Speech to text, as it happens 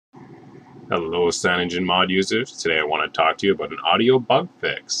Hello CyanogenMod users, today I want to talk to you about an audio bug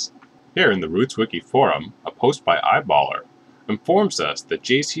fix. Here in the Roots Wiki forum, a post by Eyeballer informs us that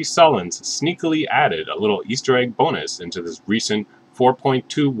JC Sullins sneakily added a little Easter egg bonus into this recent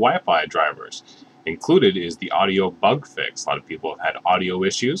 4.2 Wi-Fi drivers. Included is the audio bug fix. A lot of people have had audio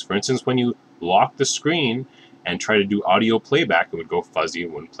issues. For instance, when you lock the screen and try to do audio playback, it would go fuzzy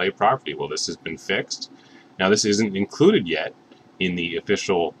and wouldn't play properly. Well, this has been fixed. Now this isn't included yet in the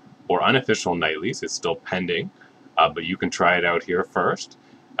official or unofficial nightlies. It's still pending, but you can try it out here first.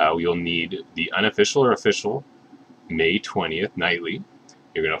 You'll need the unofficial or official May 20th nightly.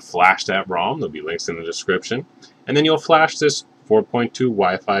 You're going to flash that ROM. There'll be links in the description. And then you'll flash this 4.2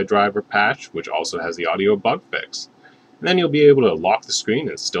 Wi-Fi driver patch, which also has the audio bug fix. And then you'll be able to lock the screen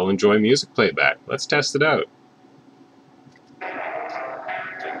and still enjoy music playback. Let's test it out.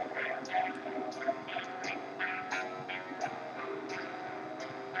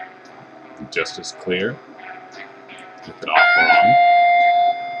 Just as clear. Keep it off ROM.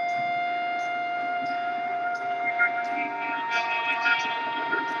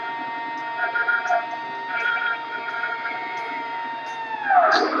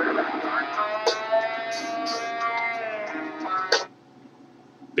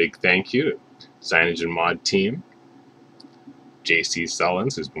 Big thank you to CyanogenMod team, JC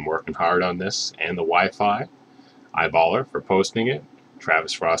Sullins, who's been working hard on this, and the Wi-Fi, Eyeballer for posting it,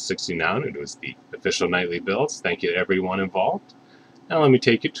 Travis Frost 69, who does the official nightly builds. Thank you to everyone involved. Now let me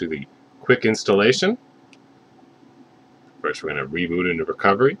take you to the quick installation. First we're going to reboot into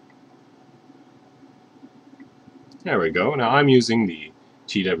recovery. There we go. Now I'm using the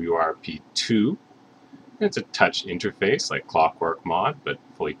TWRP2. It's a touch interface like ClockworkMod, but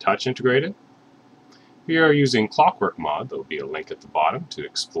fully touch integrated. If you are using ClockworkMod, there will be a link at the bottom to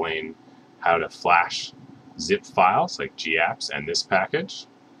explain how to flash zip files like GApps and this package.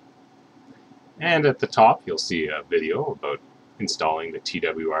 And at the top you'll see a video about installing the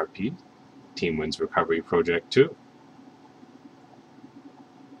TWRP, TeamWin's Recovery Project 2.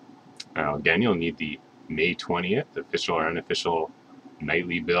 Now again, you'll need the May 20th official or unofficial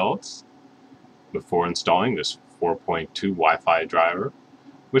nightly builds before installing this 4.2 Wi-Fi driver,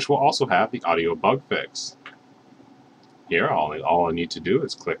 which will also have the audio bug fix. Here, all I need to do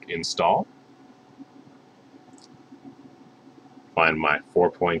is click Install, find my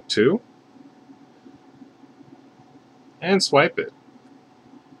 4.2, and swipe it.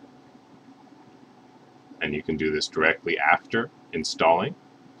 And you can do this directly after installing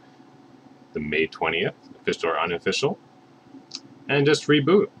the May 20th, official or unofficial, and just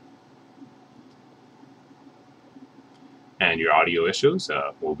reboot. And your audio issues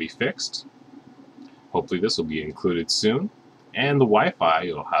will be fixed. Hopefully this will be included soon. And the Wi-Fi,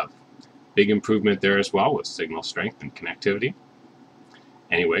 you'll have big improvement there as well with signal strength and connectivity.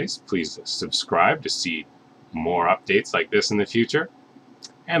 Anyways, please subscribe to see more updates like this in the future.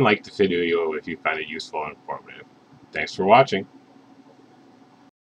 And like the video if you find it useful and informative. Thanks for watching.